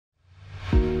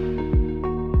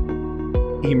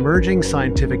Emerging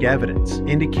scientific evidence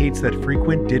indicates that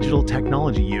frequent digital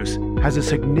technology use has a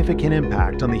significant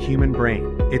impact on the human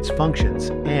brain, its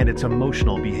functions, and its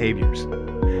emotional behaviors.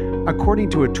 According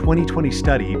to a 2020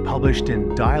 study published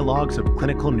in Dialogues of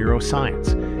Clinical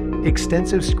Neuroscience,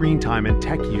 extensive screen time and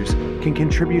tech use can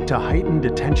contribute to heightened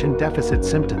attention deficit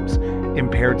symptoms,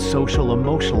 impaired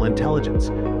social-emotional intelligence,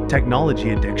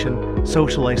 technology addiction,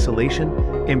 social isolation,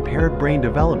 impaired brain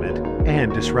development,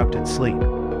 and disrupted sleep.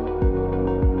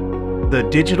 The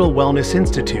Digital Wellness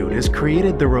Institute has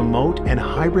created the Remote and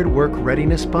Hybrid Work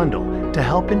Readiness Bundle to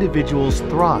help individuals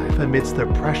thrive amidst the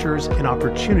pressures and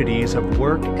opportunities of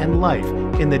work and life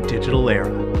in the digital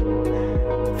era.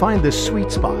 Find the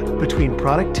sweet spot between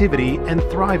productivity and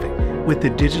thriving with the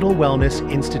Digital Wellness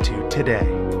Institute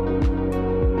today.